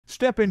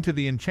Step into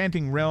the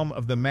enchanting realm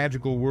of the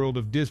magical world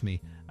of Disney,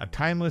 a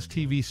timeless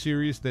TV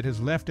series that has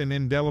left an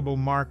indelible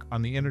mark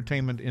on the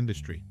entertainment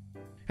industry.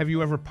 Have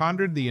you ever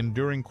pondered the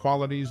enduring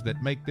qualities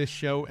that make this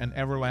show an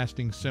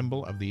everlasting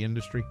symbol of the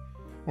industry?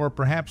 Or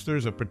perhaps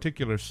there's a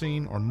particular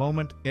scene or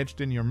moment etched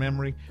in your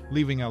memory,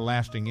 leaving a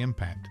lasting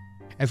impact.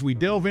 As we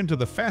delve into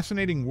the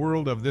fascinating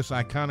world of this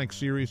iconic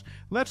series,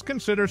 let's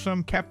consider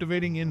some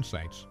captivating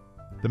insights.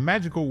 The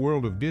magical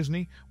world of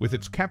Disney, with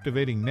its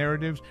captivating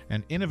narratives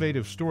and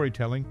innovative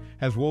storytelling,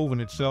 has woven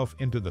itself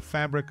into the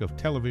fabric of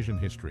television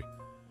history.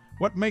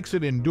 What makes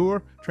it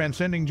endure,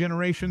 transcending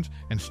generations,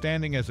 and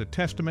standing as a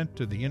testament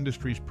to the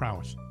industry's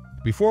prowess?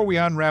 Before we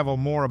unravel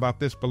more about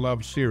this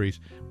beloved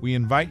series, we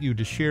invite you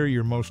to share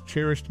your most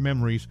cherished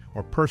memories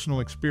or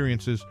personal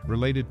experiences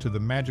related to the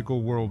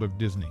magical world of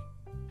Disney.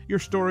 Your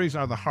stories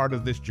are the heart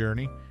of this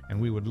journey, and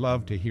we would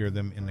love to hear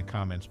them in the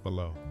comments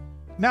below.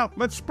 Now,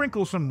 let's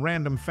sprinkle some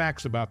random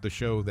facts about the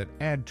show that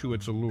add to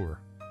its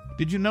allure.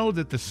 Did you know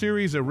that the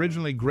series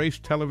originally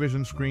graced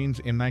television screens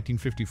in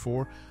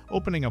 1954,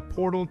 opening a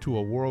portal to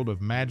a world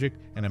of magic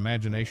and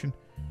imagination?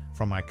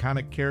 From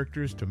iconic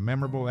characters to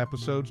memorable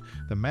episodes,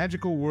 the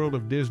magical world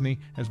of Disney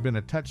has been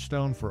a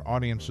touchstone for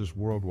audiences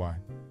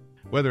worldwide.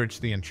 Whether it's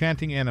the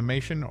enchanting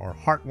animation or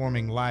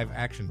heartwarming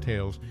live-action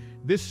tales,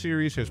 this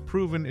series has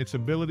proven its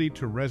ability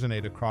to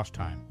resonate across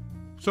time.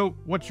 So,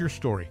 what's your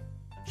story?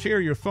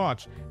 Share your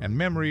thoughts and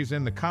memories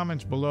in the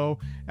comments below,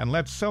 and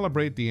let's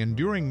celebrate the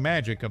enduring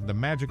magic of the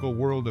magical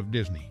world of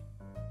Disney.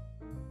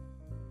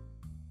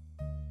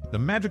 The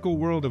magical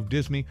world of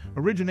Disney,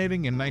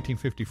 originating in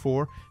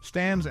 1954,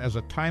 stands as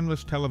a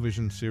timeless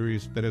television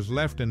series that has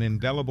left an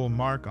indelible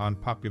mark on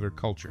popular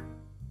culture.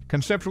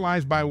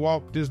 Conceptualized by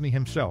Walt Disney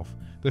himself,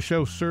 the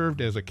show served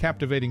as a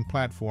captivating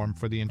platform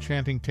for the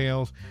enchanting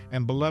tales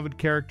and beloved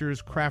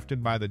characters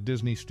crafted by the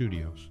Disney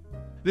Studios.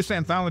 This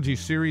anthology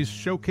series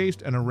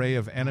showcased an array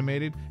of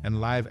animated and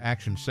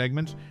live-action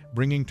segments,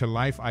 bringing to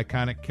life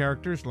iconic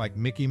characters like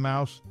Mickey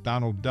Mouse,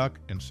 Donald Duck,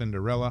 and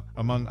Cinderella,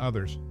 among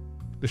others.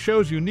 The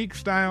show's unique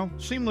style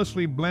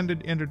seamlessly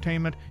blended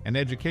entertainment and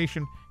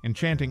education,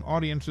 enchanting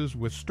audiences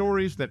with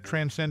stories that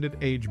transcended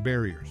age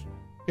barriers.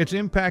 Its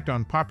impact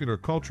on popular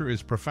culture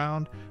is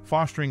profound,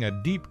 fostering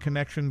a deep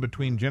connection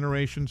between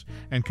generations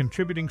and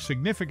contributing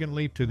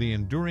significantly to the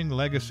enduring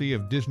legacy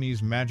of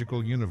Disney's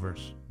magical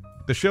universe.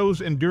 The show's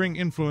enduring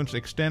influence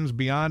extends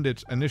beyond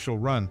its initial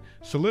run,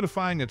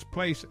 solidifying its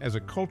place as a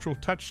cultural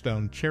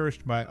touchstone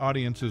cherished by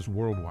audiences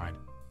worldwide.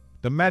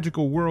 The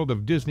magical world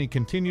of Disney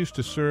continues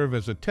to serve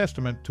as a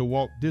testament to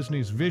Walt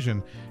Disney's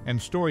vision and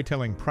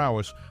storytelling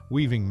prowess,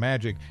 weaving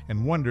magic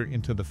and wonder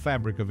into the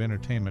fabric of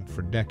entertainment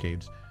for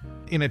decades.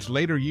 In its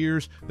later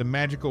years, the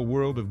magical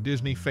world of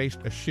Disney faced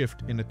a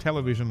shift in the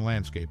television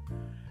landscape.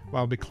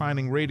 While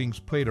declining ratings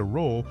played a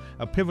role,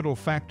 a pivotal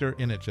factor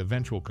in its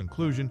eventual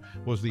conclusion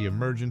was the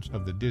emergence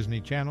of the Disney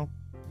Channel.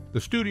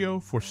 The studio,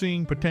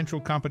 foreseeing potential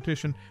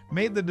competition,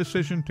 made the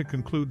decision to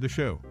conclude the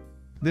show.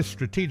 This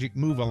strategic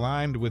move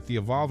aligned with the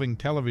evolving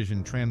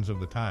television trends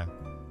of the time.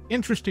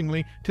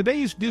 Interestingly,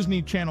 today's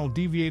Disney Channel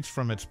deviates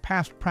from its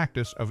past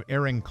practice of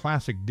airing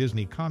classic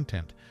Disney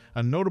content,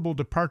 a notable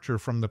departure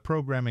from the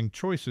programming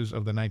choices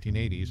of the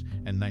 1980s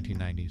and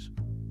 1990s.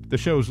 The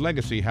show's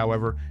legacy,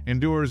 however,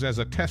 endures as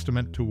a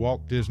testament to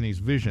Walt Disney's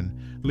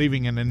vision,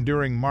 leaving an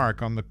enduring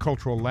mark on the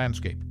cultural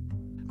landscape.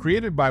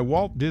 Created by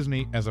Walt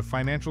Disney as a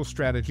financial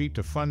strategy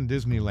to fund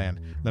Disneyland,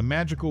 the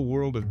magical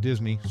world of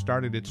Disney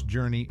started its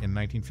journey in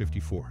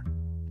 1954.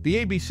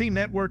 The ABC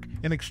network,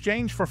 in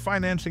exchange for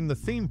financing the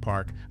theme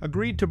park,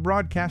 agreed to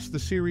broadcast the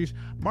series,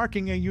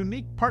 marking a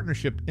unique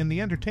partnership in the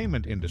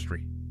entertainment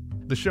industry.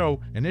 The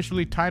show,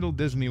 initially titled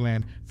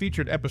Disneyland,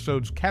 featured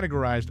episodes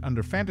categorized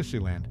under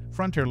Fantasyland,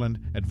 Frontierland,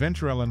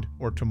 Adventureland,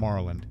 or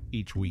Tomorrowland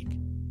each week.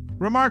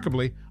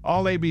 Remarkably,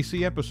 all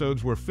ABC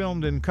episodes were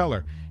filmed in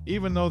color,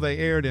 even though they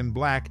aired in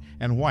black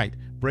and white,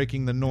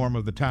 breaking the norm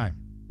of the time.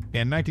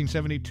 In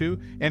 1972,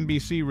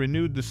 NBC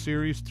renewed the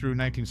series through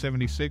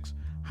 1976,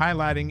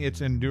 highlighting its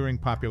enduring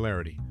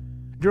popularity.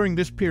 During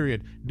this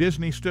period,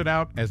 Disney stood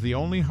out as the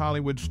only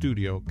Hollywood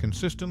studio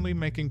consistently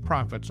making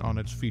profits on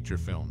its feature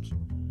films.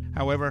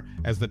 However,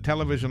 as the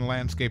television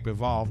landscape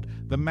evolved,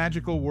 the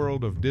magical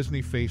world of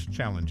Disney faced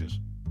challenges.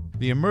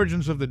 The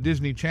emergence of the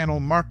Disney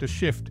Channel marked a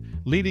shift,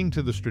 leading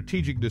to the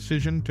strategic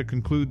decision to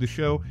conclude the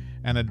show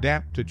and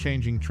adapt to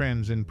changing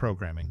trends in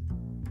programming.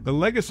 The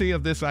legacy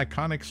of this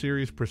iconic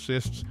series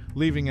persists,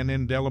 leaving an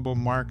indelible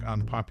mark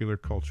on popular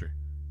culture.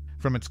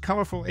 From its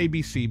colorful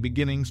ABC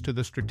beginnings to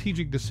the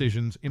strategic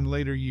decisions in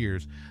later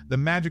years, the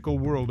magical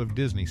world of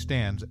Disney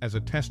stands as a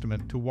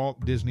testament to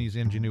Walt Disney's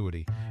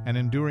ingenuity and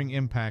enduring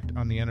impact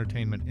on the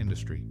entertainment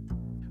industry.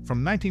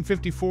 From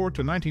 1954 to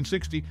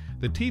 1960,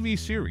 the TV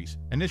series,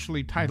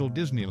 initially titled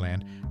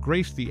Disneyland,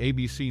 graced the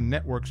ABC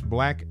network's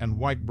black and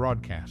white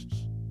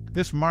broadcasts.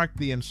 This marked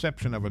the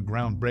inception of a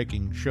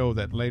groundbreaking show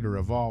that later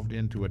evolved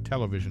into a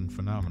television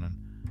phenomenon.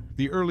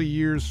 The early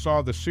years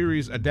saw the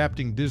series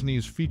adapting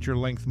Disney's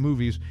feature-length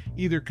movies,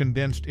 either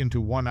condensed into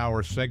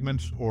one-hour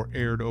segments or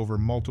aired over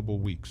multiple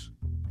weeks.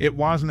 It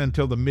wasn't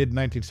until the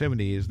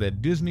mid-1970s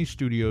that Disney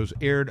Studios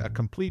aired a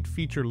complete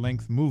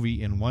feature-length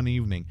movie in one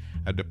evening,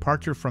 a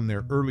departure from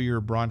their earlier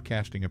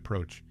broadcasting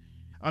approach.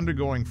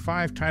 Undergoing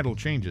 5 title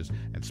changes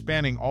and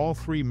spanning all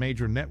 3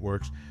 major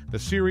networks, the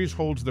series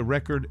holds the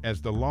record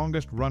as the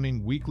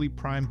longest-running weekly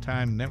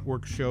primetime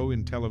network show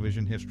in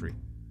television history.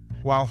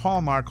 While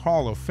Hallmark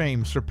Hall of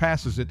Fame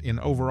surpasses it in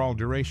overall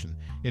duration,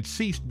 it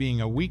ceased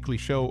being a weekly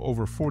show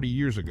over 40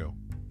 years ago.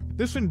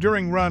 This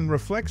enduring run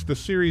reflects the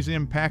series'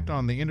 impact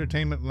on the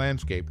entertainment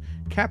landscape,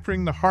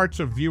 capturing the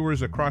hearts of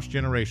viewers across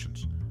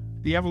generations.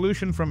 The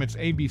evolution from its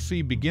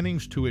ABC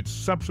beginnings to its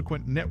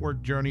subsequent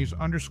network journeys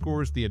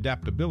underscores the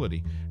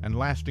adaptability and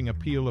lasting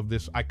appeal of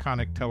this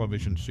iconic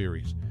television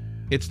series.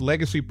 Its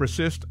legacy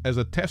persists as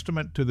a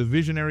testament to the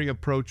visionary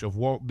approach of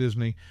Walt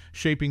Disney,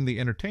 shaping the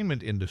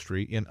entertainment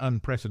industry in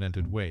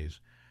unprecedented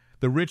ways.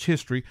 The rich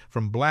history,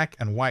 from black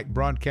and white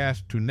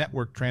broadcast to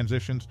network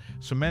transitions,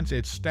 cements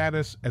its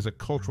status as a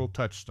cultural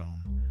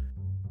touchstone.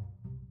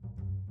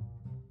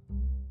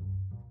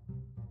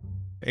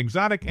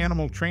 Exotic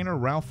animal trainer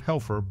Ralph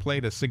Helfer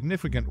played a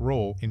significant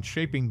role in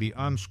shaping the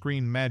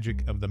on-screen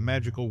magic of the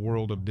magical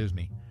world of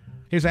Disney.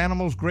 His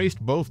animals graced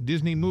both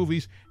Disney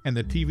movies and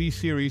the TV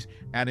series,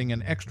 adding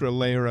an extra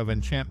layer of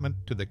enchantment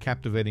to the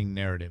captivating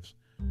narratives.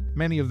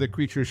 Many of the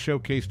creatures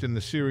showcased in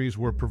the series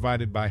were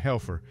provided by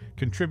Helfer,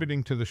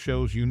 contributing to the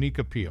show's unique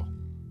appeal.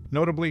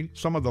 Notably,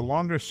 some of the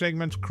longer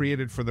segments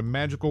created for the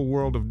magical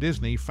world of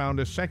Disney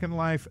found a second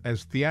life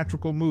as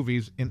theatrical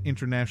movies in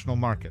international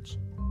markets.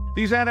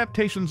 These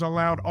adaptations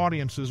allowed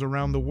audiences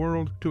around the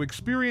world to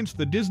experience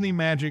the Disney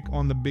magic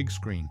on the big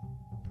screen.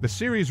 The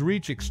series'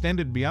 reach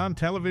extended beyond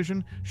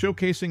television,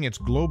 showcasing its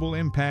global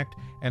impact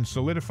and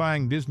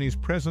solidifying Disney's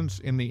presence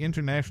in the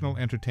international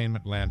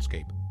entertainment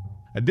landscape.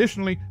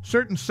 Additionally,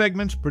 certain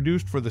segments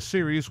produced for the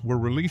series were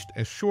released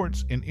as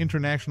shorts in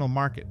international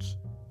markets.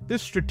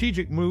 This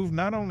strategic move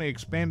not only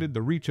expanded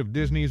the reach of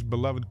Disney's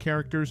beloved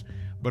characters,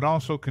 but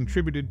also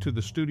contributed to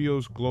the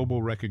studio's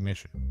global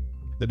recognition.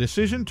 The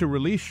decision to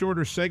release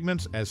shorter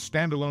segments as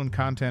standalone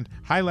content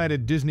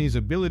highlighted Disney's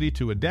ability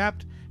to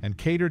adapt and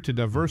cater to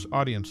diverse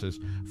audiences,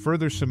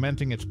 further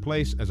cementing its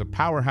place as a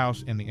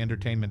powerhouse in the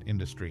entertainment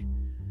industry.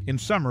 In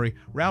summary,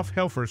 Ralph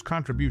Helfer's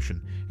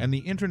contribution and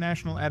the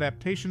international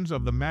adaptations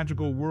of the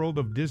magical world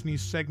of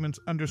Disney's segments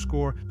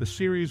underscore the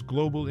series'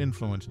 global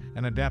influence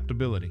and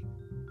adaptability.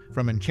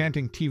 From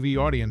enchanting TV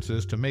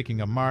audiences to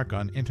making a mark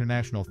on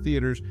international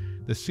theaters,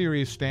 the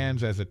series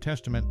stands as a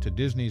testament to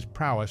Disney's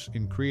prowess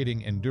in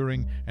creating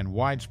enduring and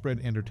widespread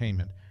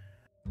entertainment.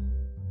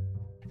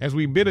 As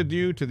we bid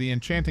adieu to the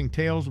enchanting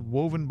tales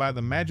woven by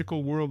the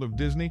magical world of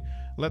Disney,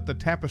 let the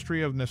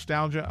tapestry of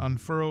nostalgia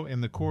unfurl in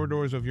the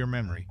corridors of your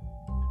memory.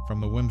 From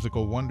the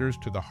whimsical wonders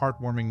to the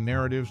heartwarming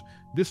narratives,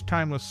 this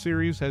timeless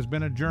series has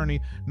been a journey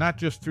not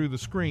just through the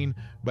screen,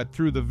 but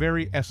through the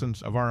very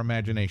essence of our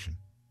imagination.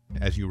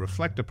 As you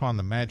reflect upon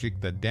the magic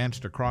that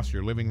danced across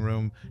your living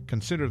room,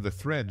 consider the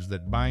threads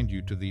that bind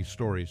you to these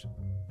stories.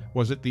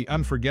 Was it the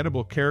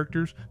unforgettable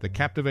characters, the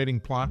captivating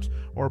plots,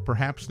 or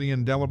perhaps the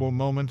indelible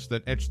moments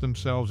that etched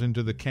themselves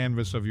into the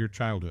canvas of your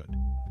childhood?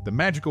 The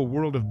magical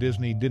world of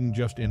Disney didn't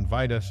just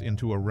invite us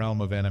into a realm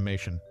of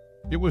animation.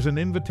 It was an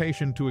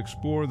invitation to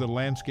explore the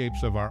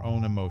landscapes of our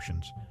own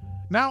emotions.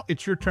 Now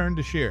it's your turn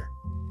to share.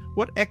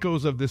 What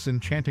echoes of this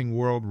enchanting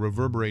world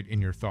reverberate in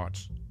your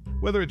thoughts?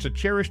 Whether it's a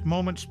cherished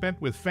moment spent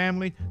with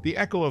family, the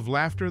echo of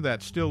laughter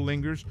that still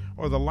lingers,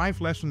 or the life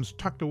lessons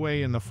tucked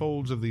away in the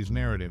folds of these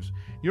narratives,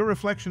 your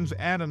reflections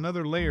add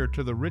another layer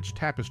to the rich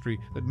tapestry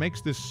that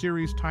makes this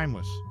series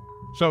timeless.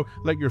 So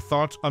let your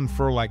thoughts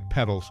unfurl like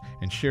petals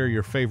and share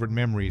your favorite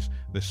memories,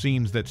 the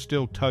scenes that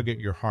still tug at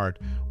your heart,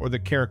 or the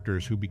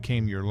characters who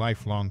became your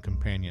lifelong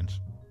companions.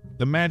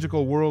 The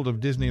magical world of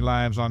Disney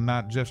lives on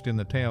not just in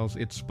the tales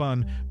it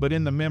spun, but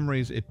in the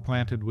memories it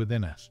planted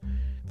within us.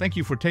 Thank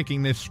you for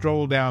taking this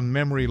stroll down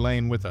memory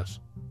lane with us.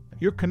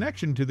 Your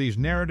connection to these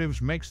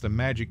narratives makes the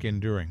magic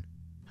enduring.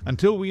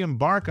 Until we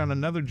embark on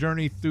another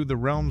journey through the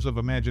realms of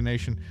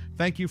imagination,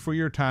 thank you for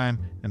your time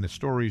and the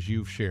stories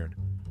you've shared.